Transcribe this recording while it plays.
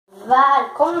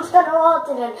välkommen ska du vara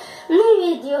till en ny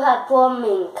video här på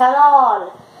min kanal.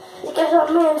 Vi ska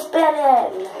köra min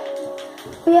spelen.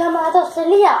 Vi har med oss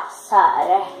Elias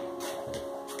här.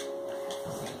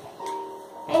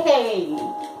 Hej hej!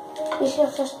 Vi ska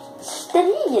köra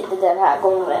strid den här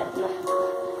gången.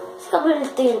 Det ska bli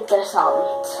lite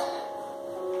intressant.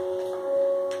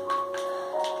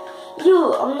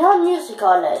 Jo, om ni har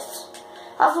musicals.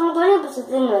 Alltså om ni går in på sitt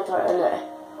inventory nu.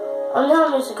 Om ni har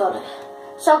musicals.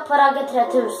 Sök på Ragge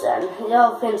 3000.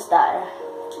 Jag finns där.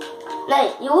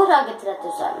 Nej, Ragge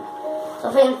 3000.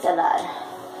 Så finns jag där.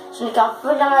 Så ni kan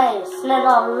följa mig.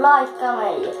 Snälla, likea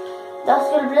mig. Jag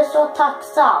skulle bli så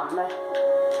tacksam.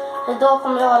 För då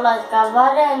kommer jag att likea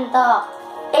varenda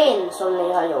en som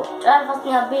ni har gjort. Även fast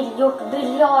ni har gjort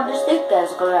biljarder stycken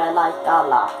så kommer jag att likea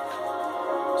alla.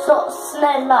 Så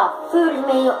snälla, följ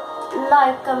mig och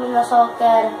likea mina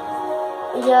saker.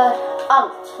 Gör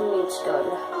allt för min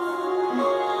skull.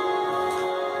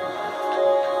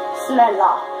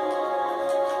 Snälla.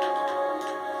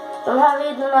 De här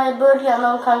videorna i början,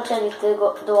 de kanske är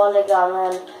lite dåliga,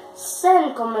 men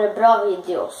sen kommer det bra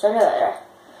videos, eller hur?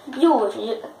 Jo,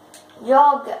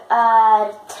 jag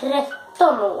är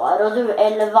 13 år och du är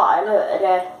 11,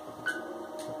 eller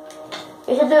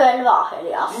hur? Är du 11,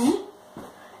 Elias? Mm.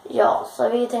 Ja, så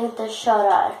vi tänkte köra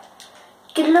här.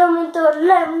 Glöm inte att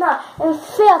lämna en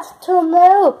fet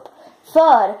tumme upp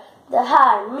för det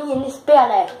här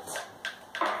minispelet.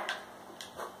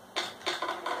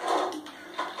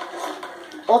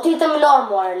 Och titta min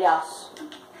armor, Elias.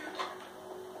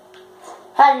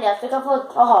 Här, Elias, du kan få ett...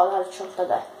 Jaha, jag har tjockat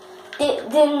där.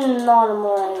 Din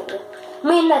armor...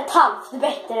 Min är ett halvt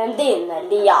bättre än din,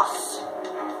 Elias.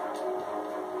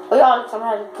 Och jag har liksom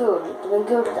här guld. Men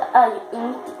guld är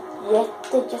ju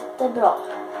inte jättebra.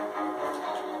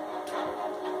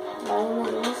 Men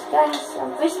jag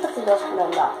visste att jag skulle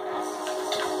hända.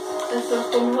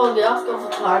 Så kom ihåg, jag ska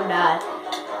få ta den där.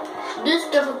 Du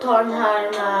ska få ta den här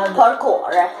med...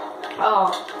 Parkour?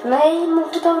 Ja. Nej, man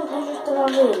får ta den just det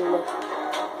man vill.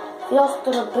 Jag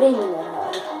står och brinner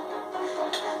här.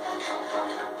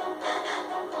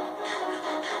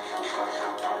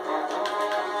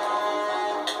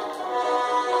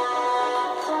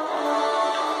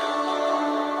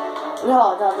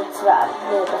 Ja, det hade ett svärd.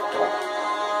 Det är bättre.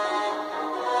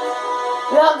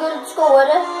 Jag har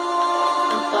guldskor.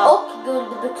 Och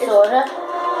guldbyxor.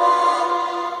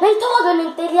 Nej, ta den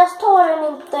inte, Elias, ta den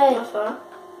inte. Varför?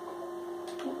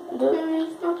 Du...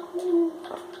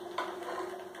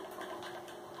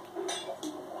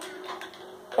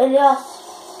 Elias.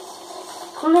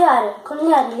 Kom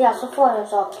ner Elias, så får jag en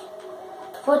sak.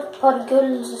 Du får ett par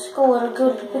guldskor och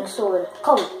guldbyxor.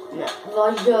 Kom. Nej,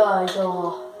 vad gör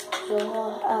jag?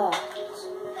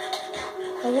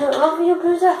 Varför gjorde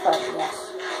du det för,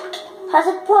 Elias? Här,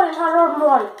 sätt på den här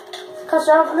armorn.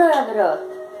 Kanske överlever du.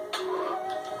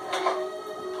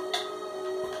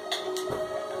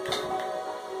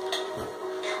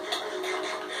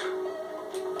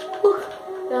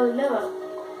 Jag vill leva.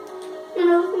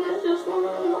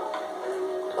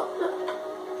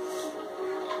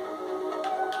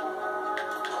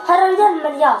 Här har du den,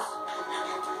 Elias.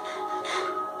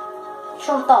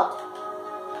 Tjontad.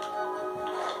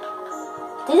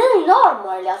 Det är din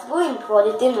armor, Elias. Gå in på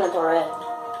ditt inventory.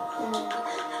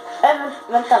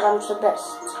 Vänta, vem är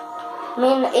bäst?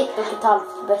 Min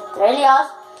 1,5 bättre. Elias,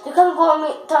 du kan gå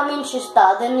och ta min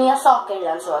kista. Det är nya saker i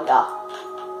den, såg jag.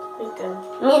 Vilken?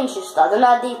 Min kista, den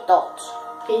är ditåt.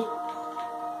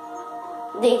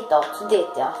 Dit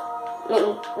ja.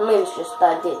 Min kista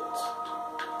är dit.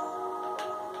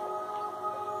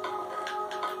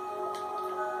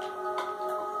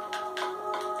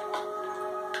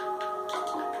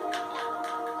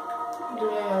 Du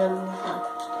menar väl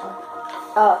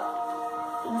Ja.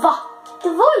 Va? Det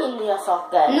var ju nya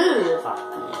saker. nu är det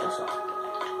faktiskt nya saker.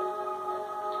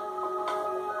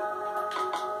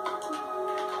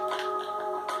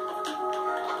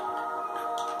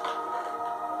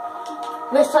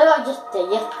 Visst har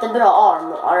jag jättebra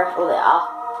armor och det, ja.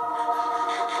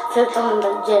 Förutom den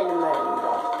där hjälmen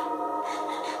då.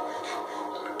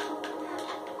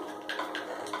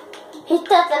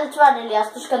 Hitta ett eller tvärd, Elias,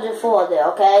 då ska du få det,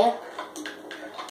 okej?